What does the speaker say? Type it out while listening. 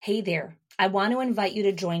Hey there. I want to invite you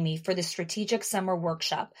to join me for the Strategic Summer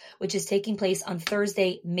Workshop, which is taking place on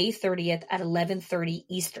Thursday, May 30th at 11:30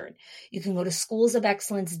 Eastern. You can go to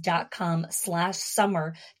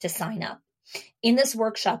schoolsofexcellence.com/summer to sign up. In this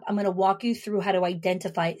workshop, I'm going to walk you through how to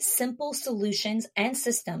identify simple solutions and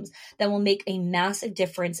systems that will make a massive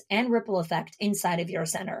difference and ripple effect inside of your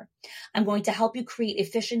center. I'm going to help you create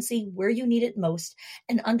efficiency where you need it most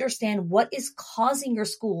and understand what is causing your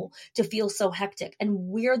school to feel so hectic and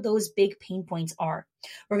where those big pain points are.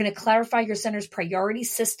 We're going to clarify your center's priority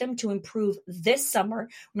system to improve this summer.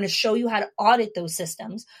 I'm going to show you how to audit those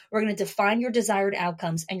systems. We're going to define your desired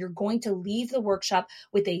outcomes, and you're going to leave the workshop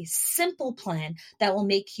with a simple plan that will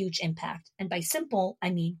make huge impact. And by simple, I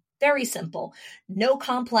mean very simple. No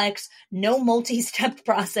complex, no multi-step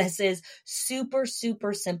processes, super,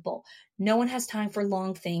 super simple. No one has time for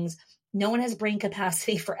long things. No one has brain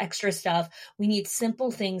capacity for extra stuff. We need simple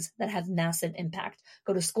things that have massive impact.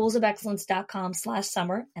 Go to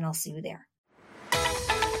schoolsofexcellence.com/summer, and I'll see you there.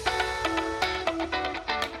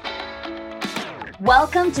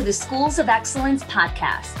 Welcome to the Schools of Excellence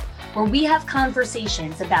podcast, where we have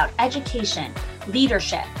conversations about education,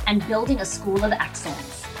 leadership, and building a school of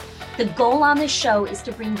excellence. The goal on this show is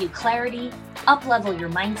to bring you clarity, up-level your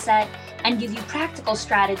mindset, and give you practical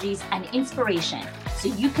strategies and inspiration so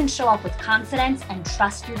you can show up with confidence and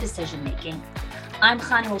trust your decision-making. I'm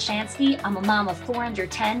Chani Wilshansky. I'm a mom of 4 under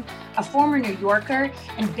 10, a former New Yorker,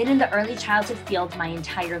 and been in the early childhood field my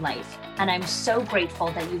entire life. And I'm so grateful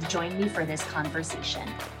that you've joined me for this conversation.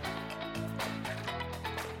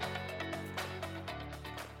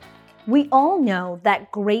 We all know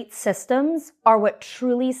that great systems are what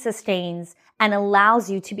truly sustains and allows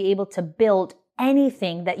you to be able to build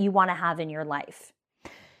anything that you want to have in your life.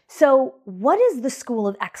 So what is the School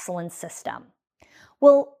of Excellence system?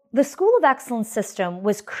 Well, the School of Excellence system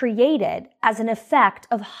was created as an effect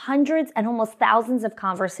of hundreds and almost thousands of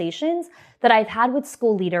conversations that I've had with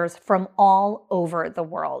school leaders from all over the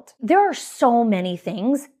world. There are so many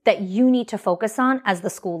things that you need to focus on as the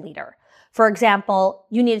school leader. For example,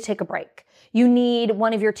 you need to take a break.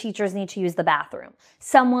 One of your teachers need to use the bathroom.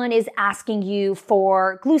 Someone is asking you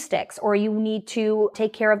for glue sticks, or you need to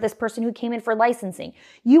take care of this person who came in for licensing.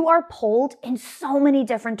 You are pulled in so many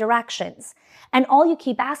different directions. And all you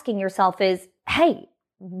keep asking yourself is, hey,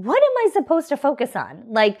 what am I supposed to focus on?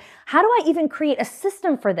 How do I even create a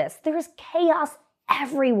system for this? There's chaos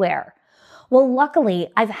everywhere. Well, luckily,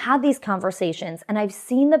 I've had these conversations and I've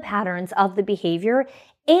seen the patterns of the behavior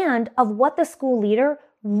and of what the school leader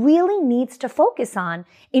really needs to focus on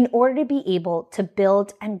in order to be able to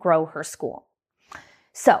build and grow her school.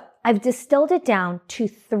 So I've distilled it down to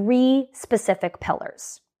 3 specific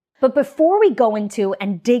pillars. But before we go into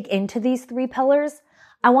and dig into these 3 pillars,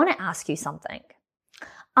 I want to ask you something.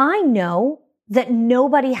 I know that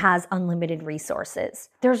nobody has unlimited resources.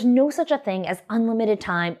 There's no such a thing as unlimited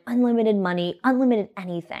time, unlimited money, unlimited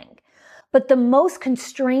anything. But the most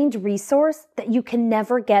constrained resource that you can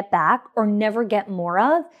never get back or never get more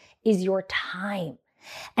of is your time.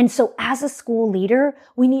 And so as a school leader,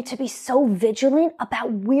 we need to be so vigilant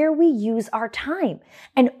about where we use our time.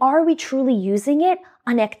 And are we truly using it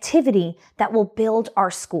on activity that will build our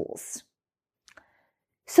schools?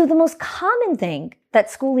 So the most common thing that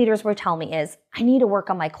school leaders will tell me is, I need to work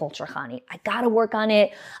on my culture, Chani. I got to work on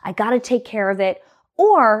it. I got to take care of it.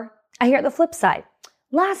 Or I hear the flip side.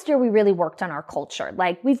 Last year, we really worked on our culture.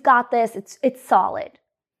 We've got this. It's solid.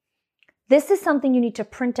 This is something you need to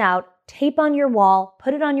print out, tape on your wall,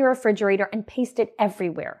 put it on your refrigerator, and paste it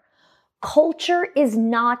everywhere. Culture is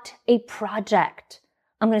not a project.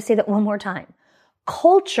 I'm going to say that one more time.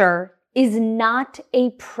 Culture is not a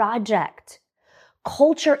project.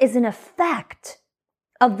 Culture is an effect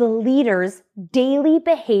of the leader's daily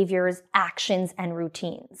behaviors, actions, and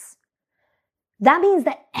routines. That means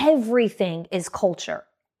that everything is culture.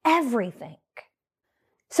 Everything.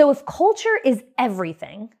 So if culture is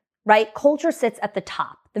everything, right? Culture sits at the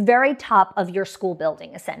top, the very top of your school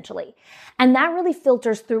building, essentially. And that really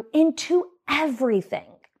filters through into everything.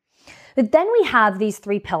 But then we have these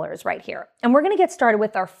 3 pillars right here. And we're going to get started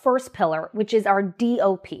with our first pillar, which is our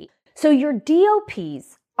DOP. So your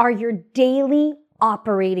DOPs are your daily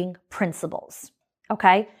operating principles.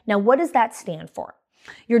 Okay? Now, what does that stand for?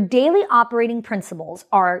 Your daily operating principles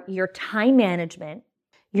are your time management,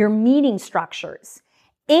 your meeting structures,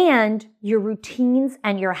 and your routines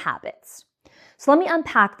and your habits. So let me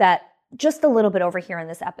unpack that just a little bit over here in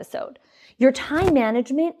this episode. Your time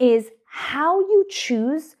management is how you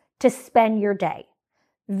choose to spend your day.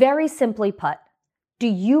 Very simply put, do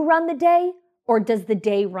you run the day or does the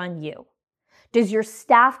day run you? Does your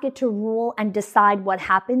staff get to rule and decide what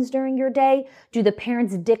happens during your day? Do the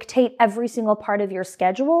parents dictate every single part of your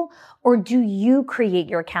schedule? Or do you create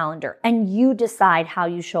your calendar and you decide how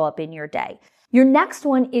you show up in your day? Your next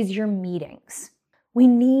one is your meetings. We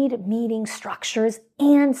need meeting structures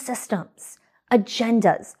and systems,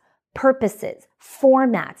 agendas, purposes,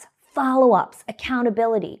 formats, follow-ups,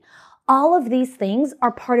 accountability. All of these things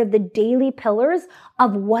are part of the daily pillars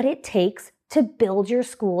of what it takes to build your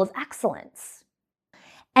school of excellence.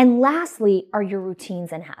 And lastly are your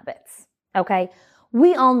routines and habits, okay?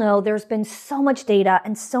 We all know there's been so much data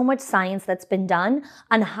and so much science that's been done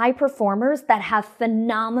on high performers that have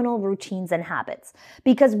phenomenal routines and habits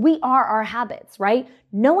because we are our habits, right?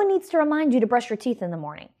 No one needs to remind you to brush your teeth in the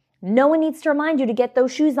morning. No one needs to remind you to get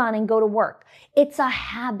those shoes on and go to work. It's a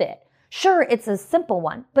habit. Sure, it's a simple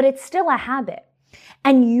one, but it's still a habit.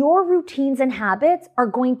 And your routines and habits are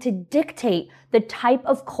going to dictate the type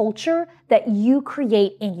of culture that you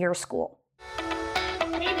create in your school.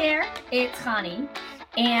 Hey there, it's Khani,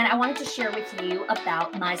 and I wanted to share with you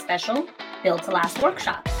about my special Build to Last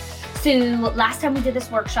workshop. So last time we did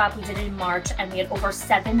this workshop, we did it in March, and we had over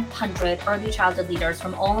 700 early childhood leaders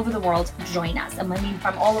from all over the world join us. And I mean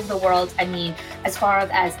from all over the world, I mean as far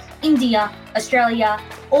as India, Australia,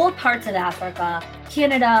 all parts of Africa,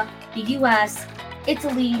 Canada, the US,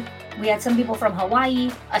 Italy. We had some people from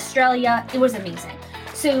Hawaii, Australia. It was amazing.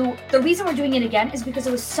 So the reason we're doing it again is because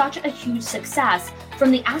it was such a huge success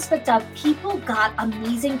from the aspect of people got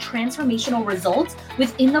amazing transformational results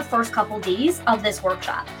within the first couple days of this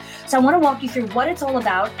workshop. So I want to walk you through what it's all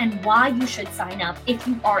about and why you should sign up if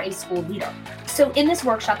you are a school leader. So in this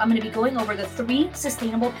workshop, I'm going to be going over the 3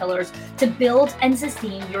 sustainable pillars to build and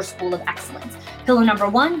sustain your school of excellence. Pillar number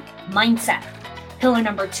 1, mindset. Pillar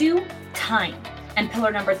number 2, time. And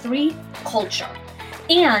pillar number 3, culture.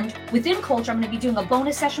 And within culture, I'm going to be doing a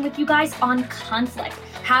bonus session with you guys on conflict,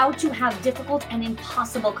 how to have difficult and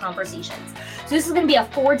impossible conversations. So this is going to be a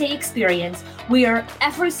 4-day experience where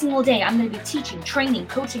every single day I'm going to be teaching, training,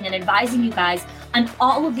 coaching, and advising you guys on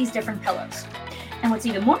all of these different pillars. And what's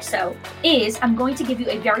even more so is I'm going to give you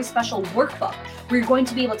a very special workbook where you're going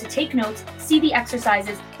to be able to take notes, see the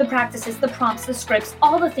exercises, the practices, the prompts, the scripts,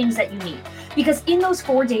 all the things that you need. Because in those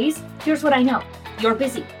 4 days, here's what I know. You're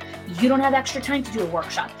busy. You don't have extra time to do a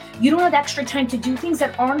workshop. You don't have extra time to do things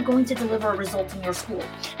that aren't going to deliver a result in your school.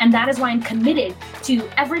 And that is why I'm committed to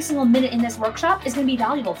every single minute in this workshop is going to be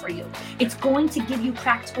valuable for you. It's going to give you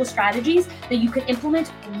practical strategies that you can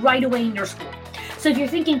implement right away in your school. So if you're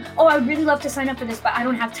thinking, oh, I would really love to sign up for this, but I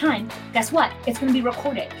don't have time, guess what? It's going to be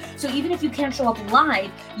recorded. So even if you can't show up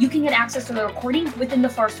live, you can get access to the recording within the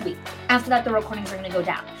first week. After that, the recordings are going to go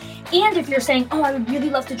down. And if you're saying, oh, I would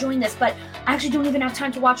really love to join this, but I actually don't even have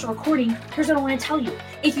time to watch the recording, here's what I want to tell you.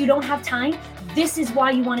 If you don't have time, this is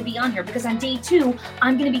why you want to be on here, because on day 2,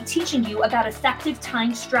 I'm going to be teaching you about effective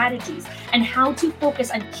time strategies and how to focus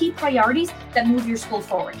on key priorities that move your school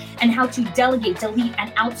forward and how to delegate, delete,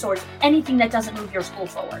 and outsource anything that doesn't move your school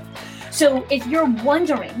forward. So if you're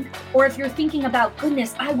wondering, or if you're thinking about,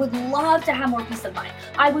 goodness, I would love to have more peace of mind.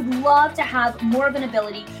 I would love to have more of an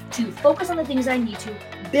ability to focus on the things I need to,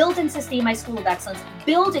 build and sustain my school of excellence,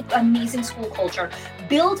 build an amazing school culture,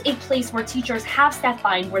 build a place where teachers have staff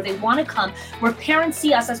buy-in, where they want to come, where parents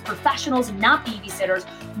see us as professionals, not babysitters,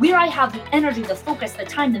 where I have the energy, the focus, the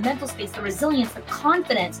time, the mental space, the resilience, the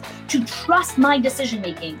confidence to trust my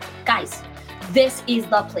decision-making. Guys, this is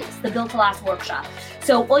the place, the Build to Last workshop.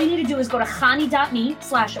 So all you need to do is go to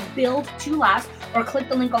khani.me/build2last or click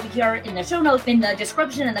the link over here in the show notes, in the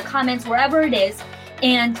description, in the comments, wherever it is,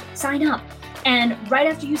 and sign up. And right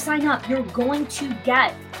after you sign up, you're going to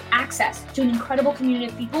get access to an incredible community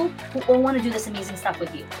of people who all want to do this amazing stuff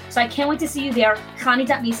with you. So I can't wait to see you there.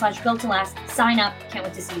 khani.me/build2last. Sign up. Can't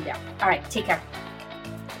wait to see you there. All right, take care.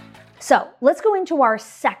 So let's go into our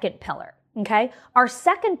second pillar, okay? Our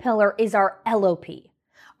second pillar is our LOP.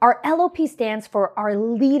 Our LOP stands for our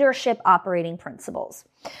leadership operating principles.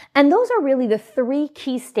 And those are really the 3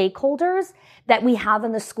 key stakeholders that we have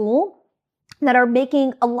in the school that are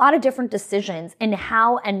making a lot of different decisions in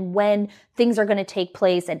how and when things are going to take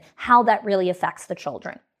place and how that really affects the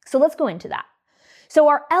children. So let's go into that. So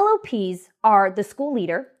our LOPs are the school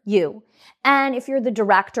leader, you, and if you're the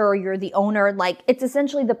director or you're the owner, like it's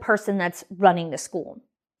essentially the person that's running the school.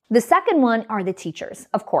 The second one are the teachers,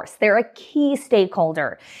 of course. They're a key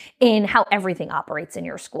stakeholder in how everything operates in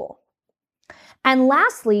your school. And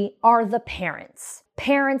lastly are the parents.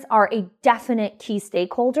 Parents are a definite key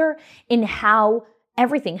stakeholder in how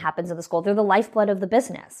everything happens in the school. They're the lifeblood of the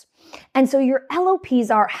business. And so your LOPs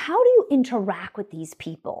are, how do you interact with these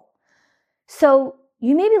people? So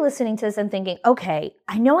you may be listening to this and thinking, okay,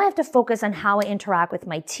 I know I have to focus on how I interact with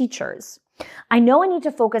my teachers. I know I need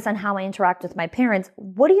to focus on how I interact with my parents.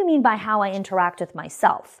 What do you mean by how I interact with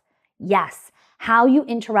myself? Yes, how you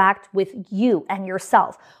interact with you and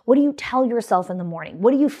yourself. What do you tell yourself in the morning? What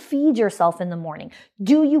do you feed yourself in the morning?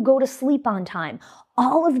 Do you go to sleep on time?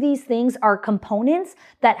 All of these things are components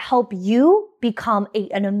that help you become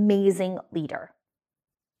an amazing leader.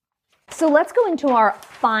 So let's go into our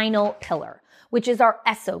final pillar, which is our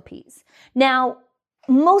SOPs. Now,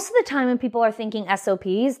 most of the time when people are thinking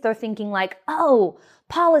SOPs, they're thinking like, oh,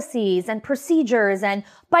 policies and procedures and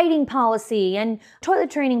biting policy and toilet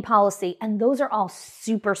training policy. And those are all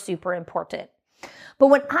super, super important. But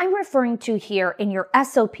what I'm referring to here in your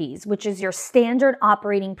SOPs, which is your standard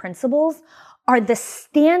operating principles, are the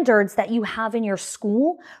standards that you have in your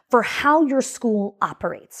school for how your school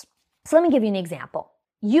operates. So let me give you an example.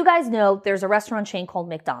 You guys know there's a restaurant chain called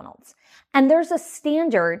McDonald's, and there's a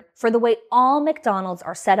standard for the way all McDonald's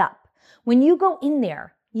are set up. When you go in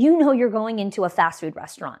there, you know you're going into a fast food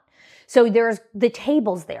restaurant. So there's the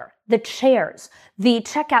tables there, the chairs, the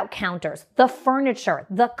checkout counters, the furniture,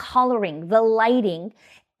 the coloring, the lighting,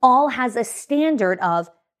 all has a standard of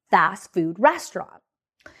fast food restaurant.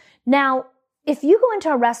 Now, if you go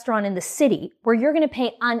into a restaurant in the city where you're going to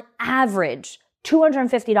pay on average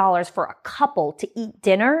 $250 for a couple to eat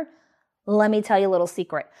dinner, let me tell you a little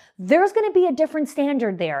secret. There's going to be a different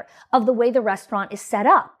standard there of the way the restaurant is set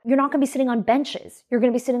up. You're not going to be sitting on benches. You're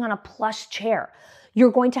going to be sitting on a plush chair.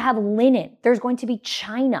 You're going to have linen. There's going to be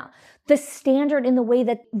china. The standard in the way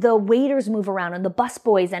that the waiters move around and the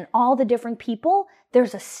busboys and all the different people,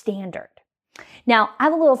 there's a standard. Now, I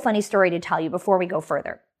have a little funny story to tell you before we go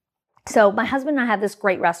further. So my husband and I have this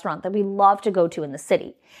great restaurant that we love to go to in the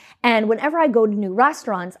city. And whenever I go to new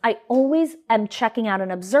restaurants, I always am checking out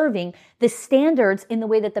and observing the standards in the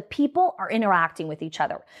way that the people are interacting with each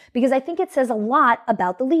other, because I think it says a lot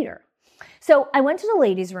about the leader. So I went to the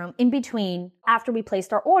ladies' room in between after we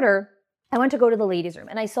placed our order. I went to go to the ladies' room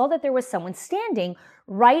and I saw that there was someone standing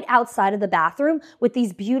right outside of the bathroom with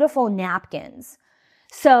these beautiful napkins.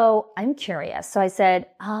 So I'm curious. So I said,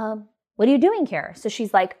 what are you doing here? So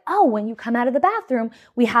she's like, oh, when you come out of the bathroom,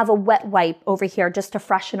 we have a wet wipe over here just to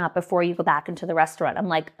freshen up before you go back into the restaurant. I'm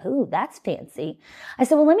like, oh, that's fancy. I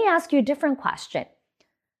said, well, let me ask you a different question.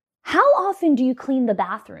 How often do you clean the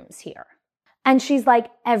bathrooms here? And she's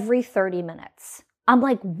like, every 30 minutes. I'm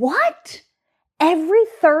like, what? Every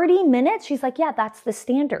 30 minutes? She's like, yeah, that's the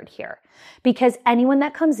standard here. Because anyone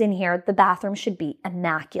that comes in here, the bathroom should be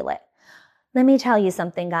immaculate. Let me tell you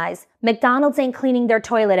something, guys. McDonald's ain't cleaning their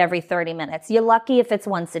toilet every 30 minutes. You're lucky if it's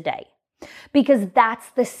once a day, because that's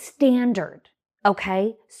the standard,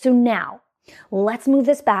 okay? So now, let's move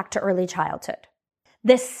this back to early childhood.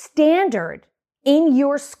 The standard in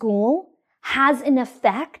your school has an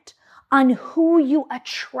effect on who you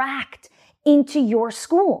attract into your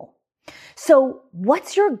school. So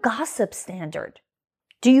what's your gossip standard?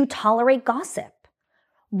 Do you tolerate gossip?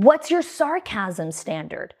 What's your sarcasm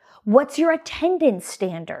standard? What's your attendance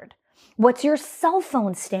standard? What's your cell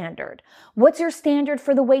phone standard? What's your standard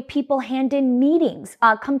for the way people hand in meetings,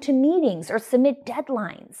 come to meetings or submit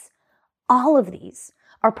deadlines? All of these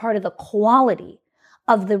are part of the quality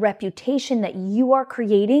of the reputation that you are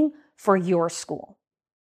creating for your school.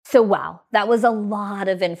 So wow, that was a lot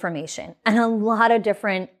of information and a lot of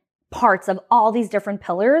different parts of all these different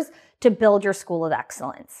pillars to build your school of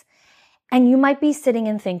excellence. And you might be sitting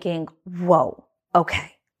and thinking, whoa,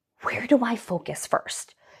 okay. Where do I focus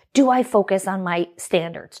first? Do I focus on my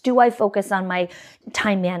standards? Do I focus on my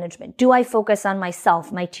time management? Do I focus on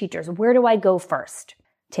myself, my teachers? Where do I go first?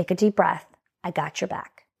 Take a deep breath. I got your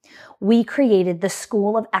back. We created the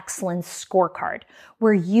School of Excellence Scorecard,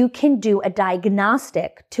 where you can do a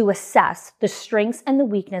diagnostic to assess the strengths and the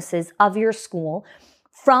weaknesses of your school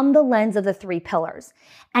from the lens of the 3 pillars.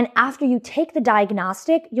 And after you take the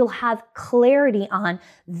diagnostic, you'll have clarity on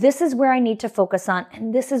this is where I need to focus on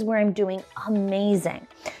and this is where I'm doing amazing.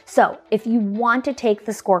 So if you want to take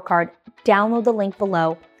the scorecard, download the link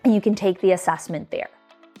below and you can take the assessment there.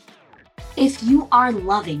 If you are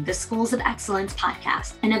loving the Schools of Excellence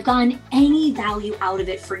podcast and have gotten any value out of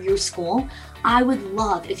it for your school, I would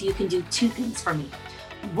love if you can do 2 things for me.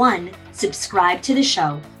 1, subscribe to the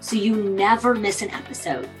show so you never miss an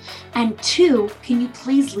episode. And 2, can you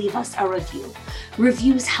please leave us a review?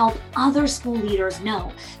 Reviews help other school leaders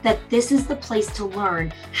know that this is the place to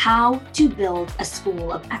learn how to build a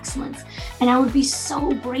school of excellence. And I would be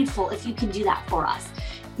so grateful if you can do that for us.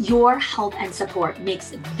 Your help and support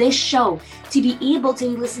makes this show to be able to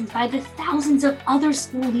be listened by the thousands of other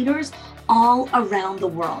school leaders all around the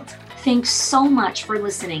world. Thanks so much for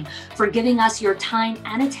listening, for giving us your time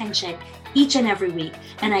and attention each and every week.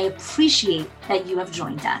 And I appreciate that you have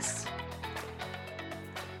joined us.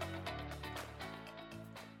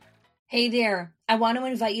 Hey there. I want to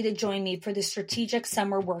invite you to join me for the Strategic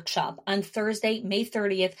Summer Workshop on Thursday, May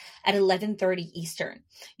 30th at 11:30 Eastern.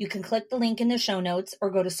 You can click the link in the show notes or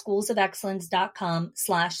go to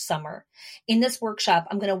schoolsofexcellence.com/summer. In this workshop,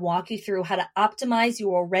 I'm going to walk you through how to optimize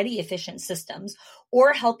your already efficient systems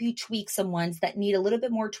or help you tweak some ones that need a little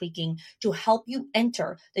bit more tweaking to help you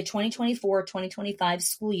enter the 2024-2025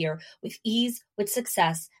 school year with ease, with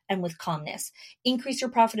success, and with calmness. Increase your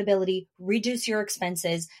profitability, reduce your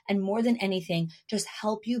expenses, and more than anything, just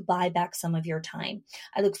help you buy back some of your time.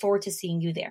 I look forward to seeing you there.